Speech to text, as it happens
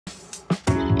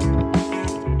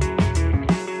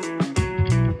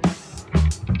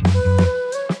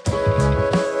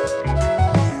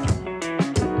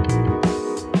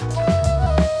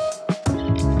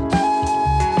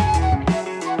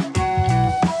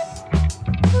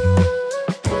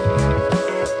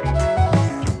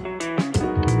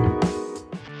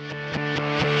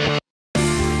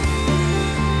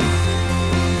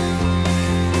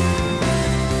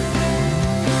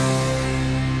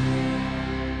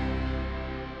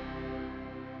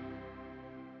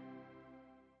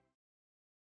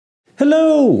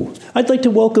Hello! I'd like to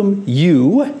welcome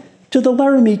you to the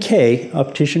Laramy-K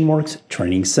Optician Works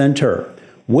Training Center,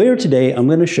 where today I'm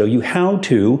going to show you how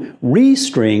to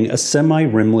restring a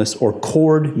semi-rimless or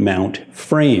cord mount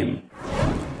frame.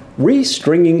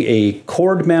 Restringing a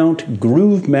cord mount,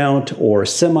 groove mount, or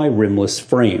semi-rimless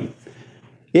frame.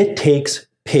 It takes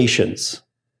patience.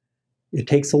 It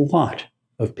takes a lot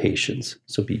of patience,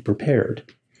 so be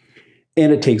prepared.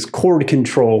 And it takes cord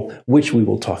control, which we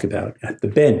will talk about at the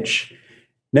bench.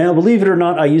 Now, believe it or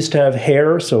not, I used to have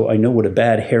hair, so I know what a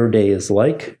bad hair day is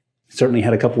like. Certainly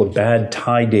had a couple of bad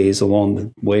tie days along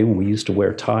the way when we used to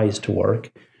wear ties to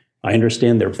work. I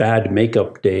understand they're bad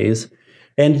makeup days.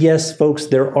 And yes, folks,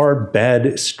 there are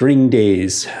bad string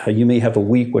days. You may have a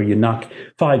week where you knock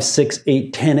 5, 6,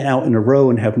 8, 10 out in a row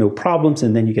and have no problems,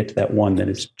 and then you get to that one that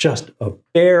is just a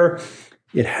bear.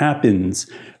 It happens.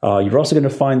 You're also going to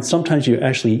find sometimes you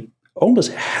actually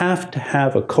almost have to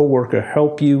have a coworker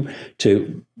help you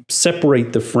to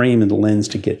separate the frame and the lens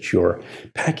to get your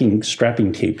packing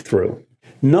strapping tape through.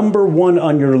 Number one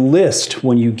on your list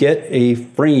when you get a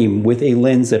frame with a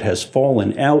lens that has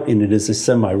fallen out and it is a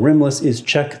semi-rimless is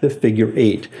check the figure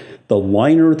 8. The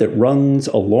liner that runs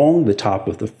along the top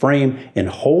of the frame and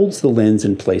holds the lens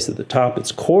in place at the top.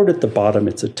 It's cord at the bottom,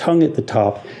 it's a tongue at the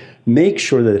top. Make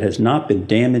sure that it has not been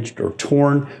damaged or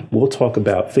torn. We'll talk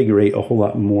about figure 8 a whole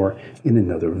lot more in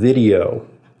another video.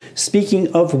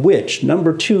 Speaking of which,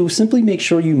 number 2, simply make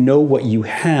sure you know what you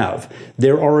have.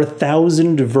 There are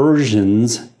 1,000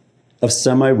 versions of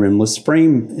semi-rimless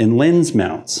frame and lens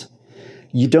mounts.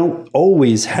 You don't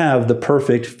always have the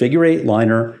perfect figure 8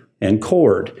 liner and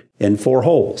cord and 4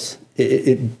 holes.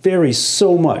 It varies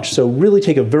so much. So really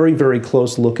take a very, very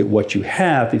close look at what you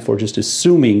have before just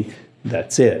assuming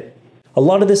that's it. A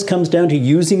lot of this comes down to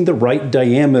using the right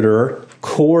diameter,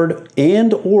 cord,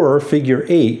 and or figure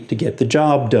 8 to get the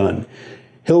job done.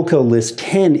 Hilco lists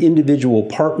 10 individual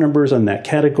part numbers on that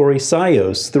category.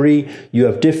 Sios 3, you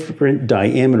have different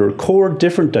diameter cord,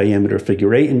 different diameter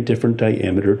figure 8, and different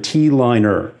diameter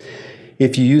T-liner.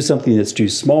 If you use something that's too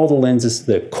small,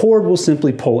 the cord will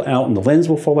simply pull out and the lens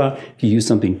will fall out. If you use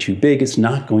something too big, it's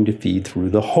not going to feed through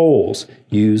the holes.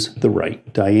 Use the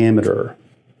right diameter.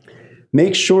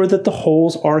 Make sure that the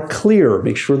holes are clear.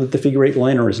 Make sure that the figure 8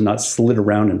 liner is not slid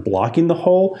around and blocking the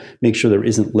hole. Make sure there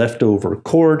isn't leftover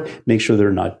cord. Make sure they're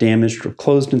not damaged or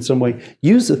closed in some way.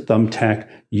 Use a thumbtack,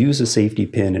 use a safety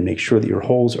pin, and make sure that your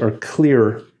holes are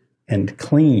clear and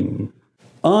clean.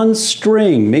 On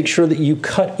string, make sure that you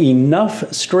cut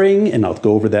enough string, and I'll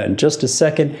go over that in just a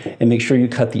second, and make sure you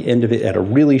cut the end of it at a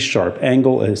really sharp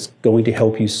angle. It's going to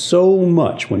help you so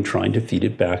much when trying to feed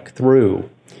it back through.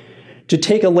 To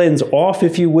take a lens off,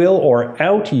 if you will, or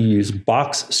out, you use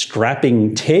box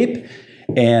strapping tape.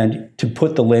 And to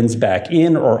put the lens back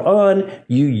in or on,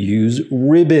 you use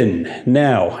ribbon.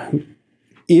 Now,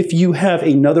 if you have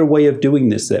another way of doing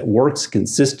this that works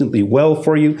consistently well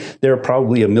for you, there are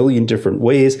probably a million different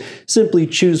ways. Simply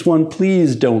choose one.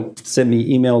 Please don't send me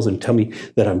emails and tell me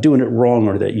that I'm doing it wrong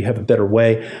or that you have a better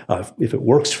way. If it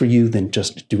works for you, then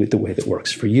just do it the way that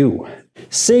works for you.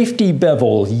 Safety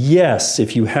bevel, yes,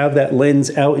 if you have that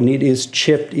lens out and it is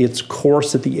chipped, it's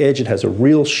coarse at the edge, it has a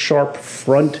real sharp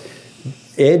front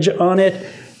edge on it,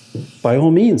 by all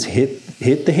means, hit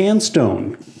the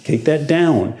handstone, take that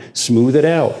down, smooth it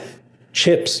out.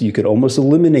 Chips, you could almost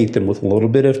eliminate them with a little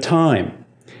bit of time.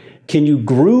 Can you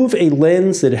groove a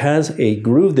lens that has a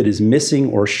groove that is missing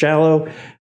or shallow?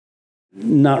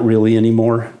 Not really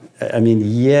anymore. I mean,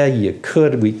 yeah, you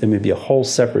could. There may be a whole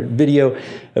separate video.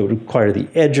 It would require the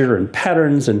edger and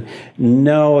patterns, and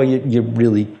no, you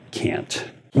really can't.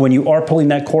 When you are pulling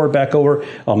that cord back over,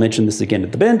 I'll mention this again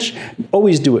at the bench,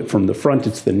 always do it from the front.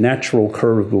 It's the natural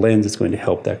curve of the lens that's going to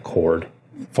help that cord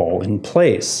fall in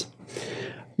place.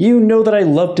 You know that I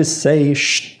love to say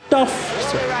stuff.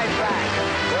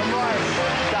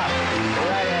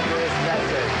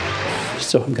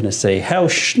 So I'm going to say, how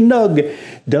snug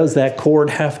does that cord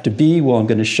have to be? Well, I'm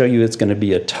going to show you it's going to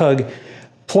be a tug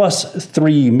plus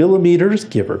 3 millimeters,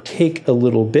 give or take a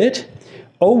little bit.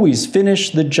 Always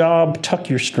finish the job, tuck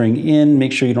your string in,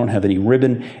 make sure you don't have any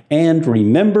ribbon, and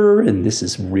remember, and this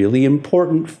is really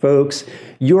important, folks,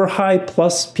 your high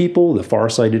plus people, the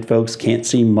far-sighted folks, can't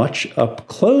see much up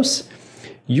close.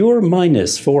 Your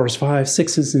minus 4s, 5s,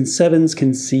 6s, and 7s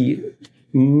can see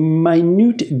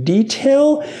minute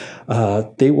detail.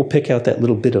 They will pick out that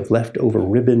little bit of leftover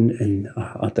ribbon and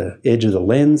at the edge of the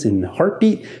lens in the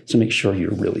heartbeat, so make sure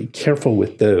you're really careful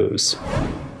with those.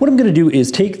 What I'm going to do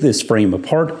is take this frame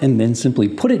apart and then simply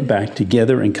put it back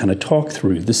together and kind of talk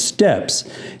through the steps.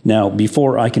 Now,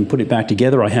 before I can put it back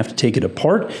together, I have to take it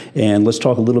apart, and let's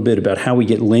talk a little bit about how we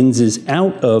get lenses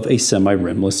out of a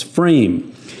semi-rimless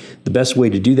frame. The best way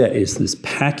to do that is this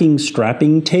packing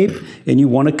strapping tape, and you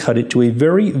want to cut it to a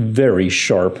very, very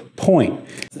sharp point.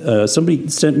 Somebody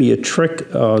sent me a trick,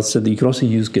 said that you could also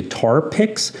use guitar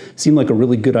picks. Seemed like a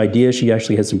really good idea. She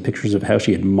actually had some pictures of how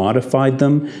she had modified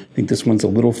them. I think this one's a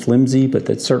little flimsy, but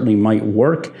that certainly might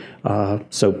work.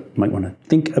 So might want to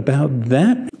think about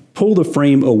that. Pull the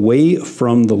frame away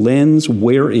from the lens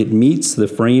where it meets the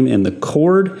frame and the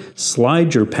cord.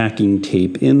 Slide your packing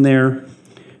tape in there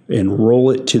and roll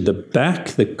it to the back.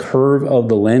 The curve of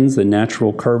the lens, the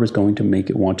natural curve, is going to make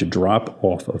it want to drop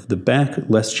off of the back,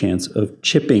 less chance of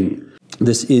chipping.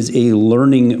 This is a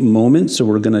learning moment, so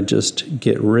we're going to just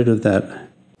get rid of that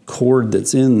cord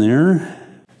that's in there.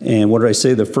 And what did I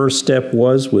say the first step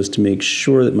was to make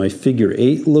sure that my figure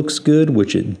 8 looks good,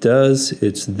 which it does.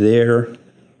 It's there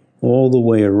all the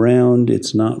way around.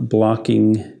 It's not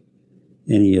blocking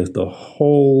any of the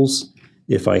holes.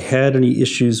 If I had any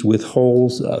issues with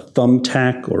holes, a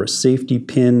thumbtack or a safety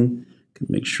pin can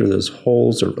make sure those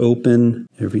holes are open.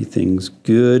 Everything's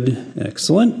good.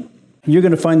 Excellent. You're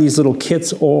going to find these little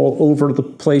kits all over the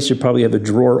place. You probably have a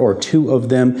drawer or 2 of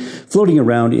them floating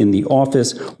around in the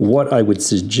office. What I would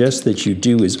suggest that you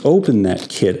do is open that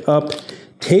kit up,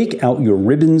 take out your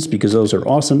ribbons because those are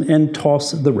awesome, and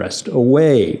toss the rest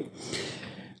away.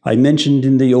 I mentioned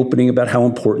in the opening about how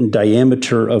important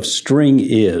diameter of string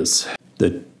is.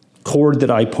 The cord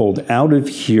that I pulled out of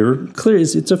here, clear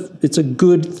is it's a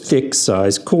good thick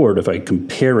size cord. If I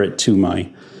compare it to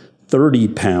my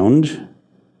 30-pound,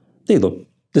 they look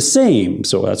the same.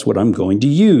 So that's what I'm going to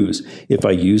use. If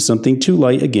I use something too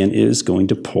light, again, it is going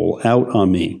to pull out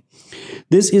on me.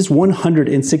 This is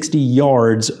 160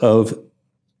 yards of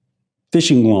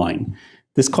fishing line.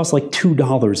 This costs like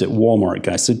 $2 at Walmart,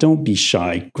 guys, so don't be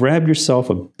shy. Grab yourself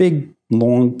a big,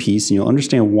 long piece, and you'll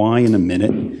understand why in a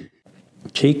minute.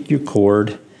 Take your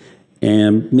cord,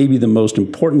 and maybe the most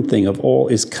important thing of all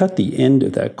is cut the end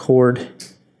of that cord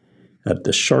at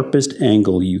the sharpest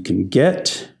angle you can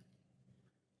get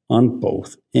on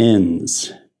both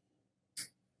ends.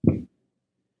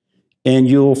 And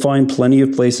you'll find plenty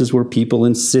of places where people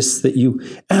insist that you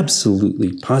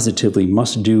absolutely, positively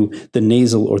must do the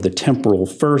nasal or the temporal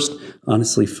first.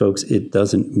 Honestly, folks, it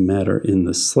doesn't matter in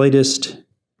the slightest.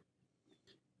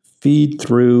 Feed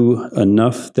through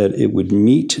enough that it would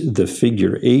meet the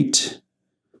figure 8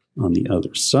 on the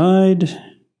other side.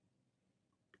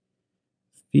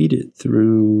 Feed it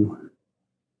through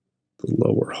the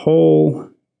lower hole.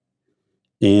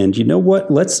 And you know what?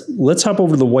 Let's hop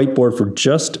over to the whiteboard for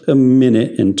just a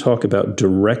minute and talk about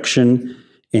direction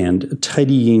and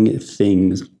tidying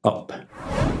things up.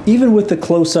 Even with the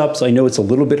close-ups, I know it's a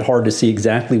little bit hard to see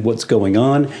exactly what's going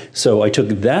on, so I took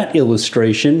that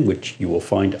illustration, which you will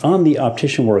find on the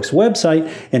OpticianWorks website,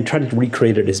 and tried to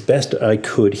recreate it as best I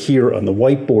could here on the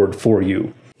whiteboard for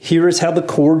you. Here is how the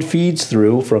cord feeds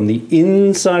through from the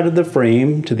inside of the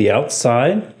frame to the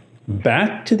outside,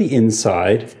 back to the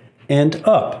inside, and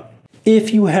up.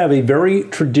 If you have a very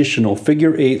traditional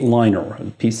figure 8 liner, the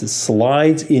piece that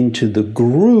slides into the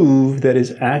groove that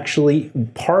is actually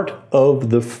part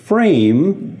of the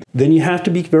frame, then you have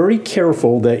to be very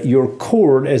careful that your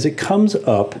cord, as it comes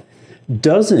up,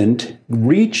 doesn't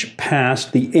reach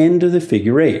past the end of the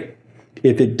figure 8.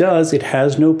 If it does, it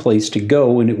has no place to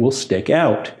go and it will stick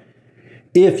out.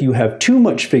 If you have too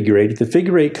much figure 8, if the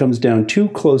figure 8 comes down too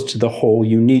close to the hole,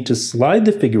 you need to slide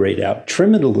the figure 8 out,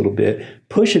 trim it a little bit,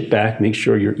 push it back, make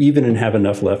sure you're even and have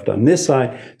enough left on this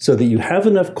side so that you have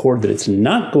enough cord that it's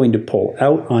not going to pull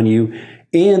out on you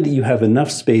and that you have enough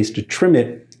space to trim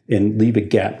it and leave a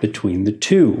gap between the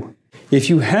two. If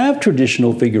you have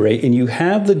traditional figure 8 and you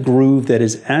have the groove that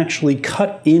is actually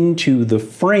cut into the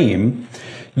frame,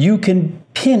 you can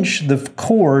pinch the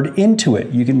cord into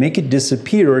it. You can make it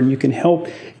disappear and you can help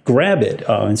grab it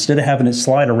instead of having it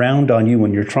slide around on you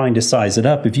when you're trying to size it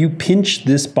up. If you pinch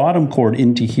this bottom cord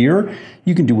into here,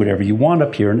 you can do whatever you want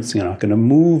up here and it's not going to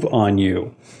move on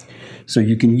you. So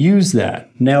you can use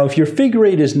that. Now, if your figure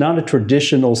 8 is not a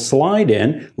traditional slide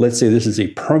in, let's say this is a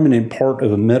permanent part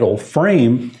of a metal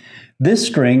frame, this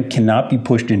string cannot be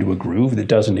pushed into a groove that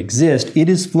doesn't exist. It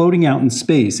is floating out in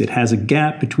space. It has a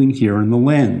gap between here and the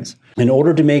lens. In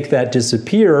order to make that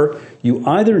disappear, you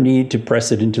either need to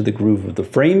press it into the groove of the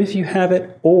frame if you have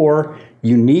it, or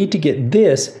you need to get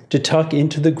this to tuck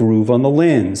into the groove on the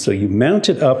lens. So you mount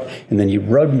it up and then you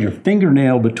rub your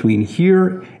fingernail between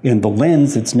here and the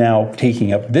lens that's now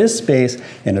taking up this space,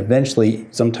 and eventually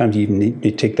sometimes you need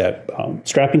to take that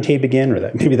strapping tape again,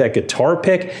 or maybe that guitar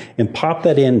pick, and pop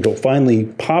that in. It'll finally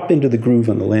pop into the groove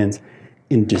on the lens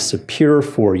and disappear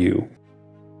for you.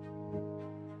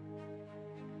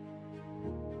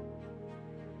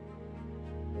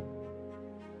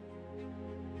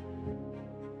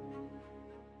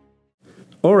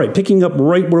 All right, picking up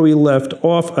right where we left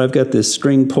off, I've got this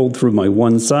string pulled through my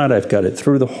one side. I've got it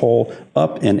through the hole,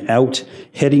 up and out,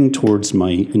 heading towards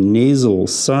my nasal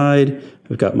side.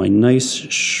 I've got my nice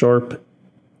sharp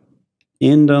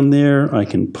end on there. I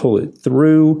can pull it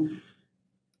through.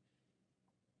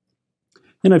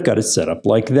 And I've got it set up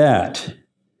like that.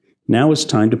 Now it's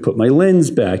time to put my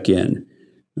lens back in.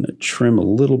 I'm going to trim a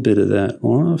little bit of that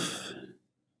off.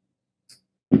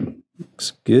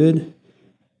 Looks good.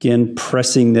 Again,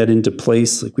 pressing that into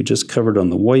place like we just covered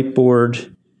on the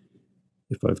whiteboard.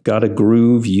 If I've got a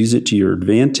groove, use it to your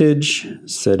advantage.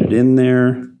 Set it in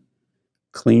there.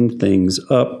 Clean things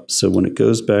up so when it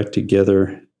goes back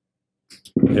together,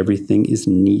 everything is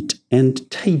neat and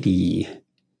tidy.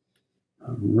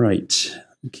 All right,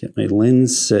 get my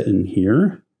lens set in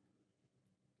here.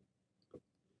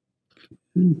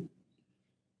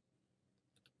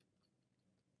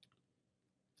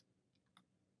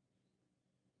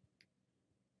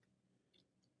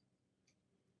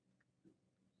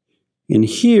 And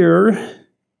here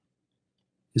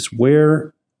is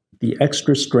where the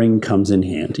extra string comes in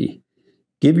handy.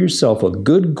 Give yourself a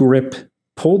good grip,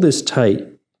 pull this tight,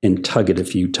 and tug it a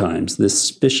few times.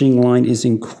 This fishing line is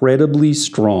incredibly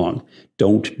strong.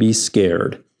 Don't be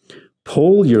scared.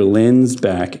 Pull your lens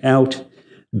back out.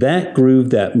 That groove,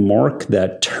 that mark,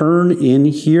 that turn in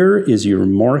here is your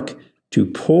mark to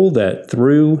pull that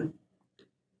through.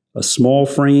 A small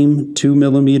frame, 2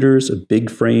 millimeters, a big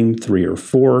frame, 3 or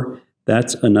 4.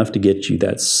 That's enough to get you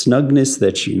that snugness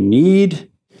that you need.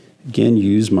 Again,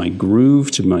 use my groove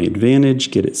to my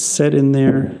advantage. Get it set in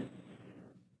there.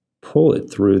 Pull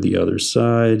it through the other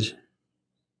side.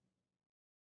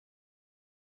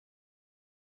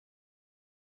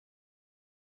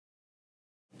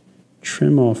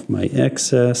 Trim off my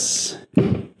excess.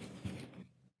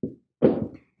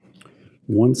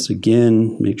 Once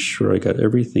again, make sure I got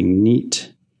everything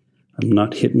neat. I'm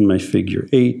not hitting my figure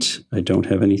 8. I don't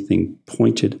have anything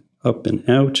pointed up and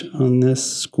out on this.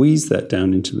 Squeeze that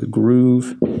down into the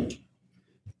groove.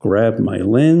 Grab my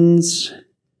lens.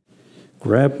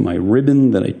 Grab my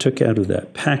ribbon that I took out of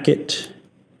that packet.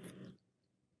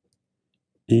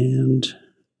 And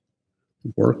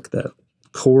work that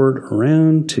cord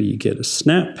around till you get a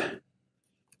snap.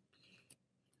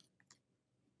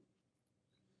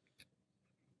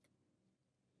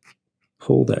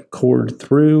 Pull that cord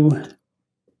through,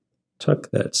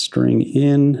 tuck that string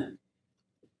in,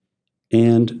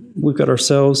 and we've got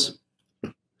ourselves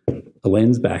a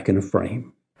lens back in a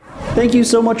frame. Thank you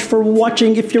so much for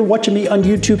watching. If you're watching me on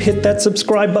YouTube, hit that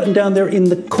subscribe button down there in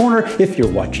the corner. If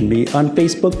you're watching me on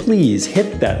Facebook, please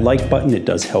hit that like button. It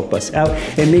does help us out.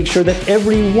 And make sure that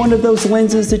every one of those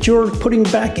lenses that you're putting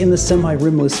back in the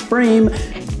semi-rimless frame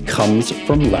comes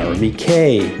from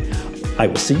Laramy-K. I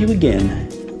will see you again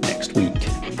next week.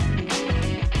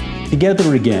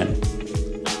 Together again.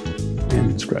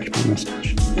 And scratch my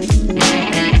mustache.